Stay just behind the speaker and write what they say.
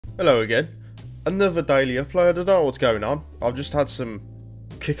Hello again. Another daily upload. I don't know what's going on. I've just had some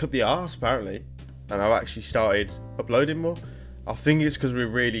kick up the arse apparently, and I've actually started uploading more. I think it's because we're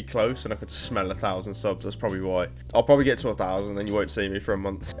really close and I could smell 1,000 subs. That's probably why. I'll probably get to 1,000 and then you won't see me for a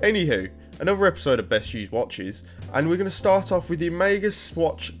month. Anywho, another episode of Best Used Watches, and we're going to start off with the Omega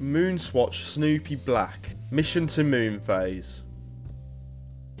Swatch Moon Swatch Snoopy Black Mission to Moon phase.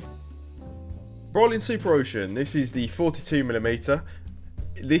 Breitling Superocean. This is the 42mm.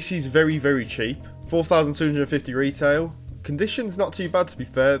 This is very cheap. 4,250 retail. Condition's not too bad, to be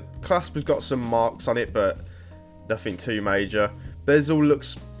fair. Clasp has got some marks on it, but nothing too major. Bezel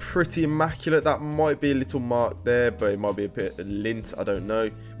looks pretty immaculate. That might be a little mark there, but it might be a bit of lint, I don't know.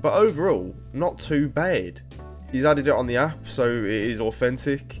 But overall, not too bad. He's added it on the app, so it is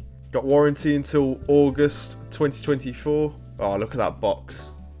authentic. Got warranty until August 2024. Oh, look at that box.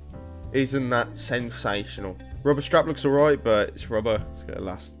 Isn't that sensational? Rubber strap looks alright, but it's rubber. It's going to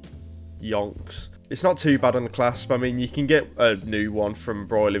last yonks. It's not too bad on the clasp. I mean, you can get a new one from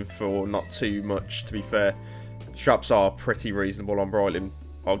Breitling for not too much, to be fair. Straps are pretty reasonable on Breitling.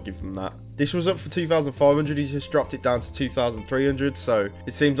 I'll give them that. This was up for 2,500. He's just dropped it down to 2,300. So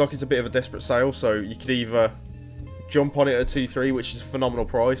it seems like it's a bit of a desperate sale. So you could either jump on it at 2,300, which is a phenomenal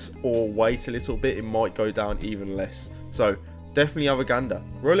price, or wait a little bit. It might go down even less. So definitely have a gander.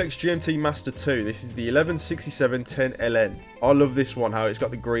 Rolex GMT Master 2. This is the 116710 LN. I love this one, how it's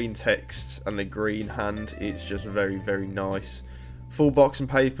got the green text and the green hand. It's just very nice. Full box and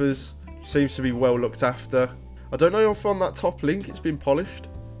papers. Seems to be well looked after. I don't know if on that top link it's been polished.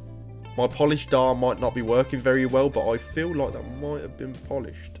 My polished dial might not be working very well, but I feel like that might have been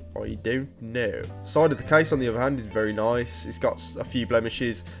polished. I don't know. Side of the case, on the other hand, is very nice. It's got a few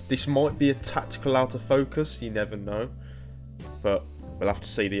blemishes. This might be a tactical out of focus. You never know. But we'll have to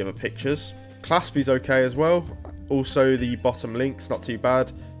see the other pictures. Clasp is okay as well. Also, the bottom link's not too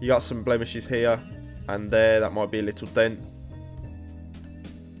bad. You got some blemishes here and there. That might be a little dent.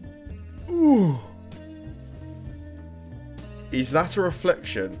 Ooh. Is that a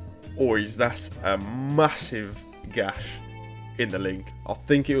reflection, or is that a massive gash in the link? I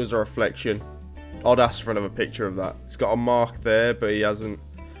think it was a reflection. I'd ask for another picture of that. It's got a mark there, but he hasn't.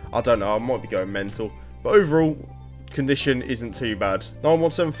 I don't know. I might be going mental. But overall, condition isn't too bad.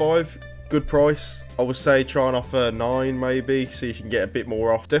 9175, good price. I would say try and offer 9 maybe, see if you can get a bit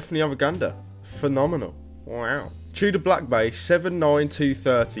more off. Definitely have a gander. Phenomenal. Wow. Tudor Black Bay,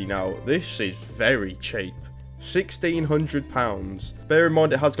 79230. Now this is very cheap. £1,600. Bear in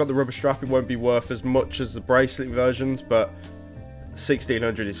mind it has got the rubber strap. It won't be worth as much as the bracelet versions, but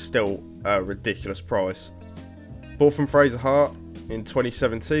 1,600 is still a ridiculous price. Bought from Fraser Hart in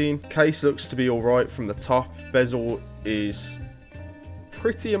 2017. Case looks to be alright from the top. Bezel is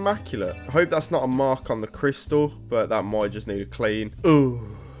pretty immaculate. I hope that's not a mark on the crystal, but that might just need a clean.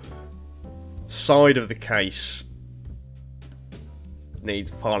 Ooh. Side of the case needs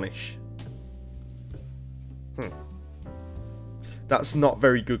polish. That's not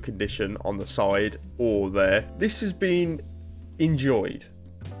very good condition on the side or there. This has been enjoyed.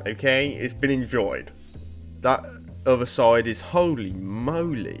 Okay, it's been enjoyed. That other side is holy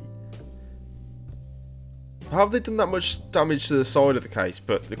moly. How have they done that much damage to the side of the case?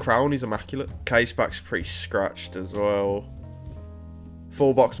 But the crown is immaculate. Case back's pretty scratched as well.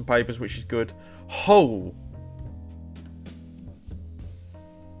 Full box and papers, which is good. Oh.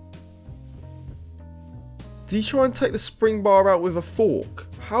 Did he try and take the spring bar out with a fork?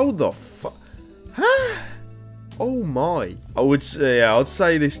 How the fuck? Huh? Oh my. I'd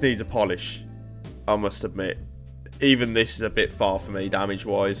say this needs a polish. I must admit. Even this is a bit far for me damage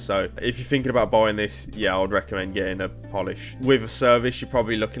wise, so if you're thinking about buying this, yeah, I would recommend getting a polish. With a service, you're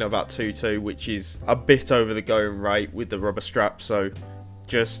probably looking at about 2.2, which is a bit over the going rate with the rubber strap, so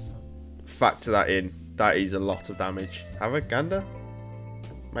just factor that in. That is a lot of damage. Have a gander?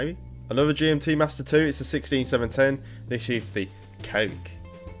 Maybe? Another GMT Master 2, it's a 16710. This is the Coke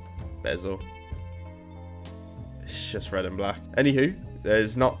bezel. It's just red and black. Anywho,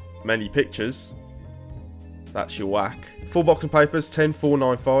 there's not many pictures. That's your whack. Full box and papers,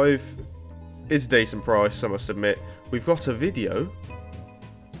 10,495. It's a decent price, I must admit. We've got a video.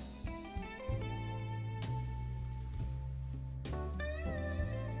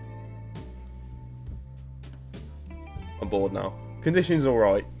 I'm bored now. Condition's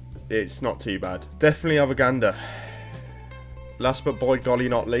alright. It's not too bad. Definitely have a gander. Last but by golly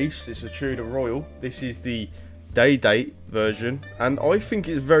not least, it's a Tudor Royal. This is the day date version, and I think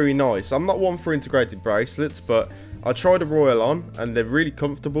it's very nice. I'm not one for integrated bracelets, but I tried a Royal on and they're really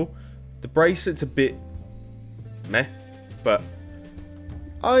comfortable. The bracelet's a bit meh, but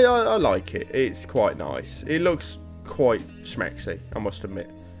I like it. It's quite nice. It looks quite schmexy, I must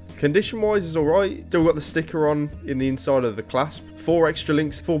admit. Condition wise is alright, still got the sticker on in the inside of the clasp. 4 extra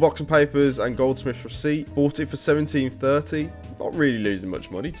links, full box and papers and goldsmith receipt. Bought it for $17.30. Not really losing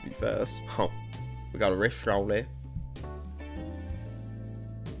much money to be fair. Oh, we got a wrist roll here.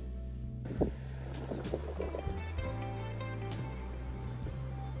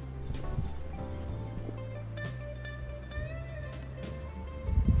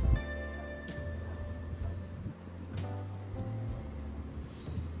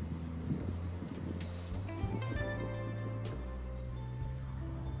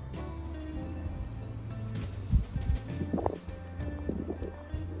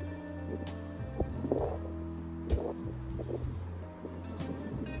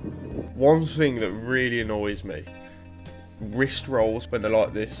 One thing that really annoys me, wrist rolls when they're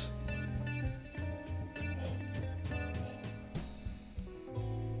like this.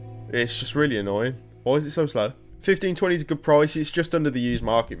 It's just really annoying. Why is it so slow? $15.20 is a good price. It's just under the used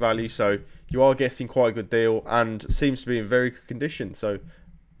market value, so you are getting quite a good deal and seems to be in very good condition. So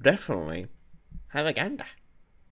definitely have a gander.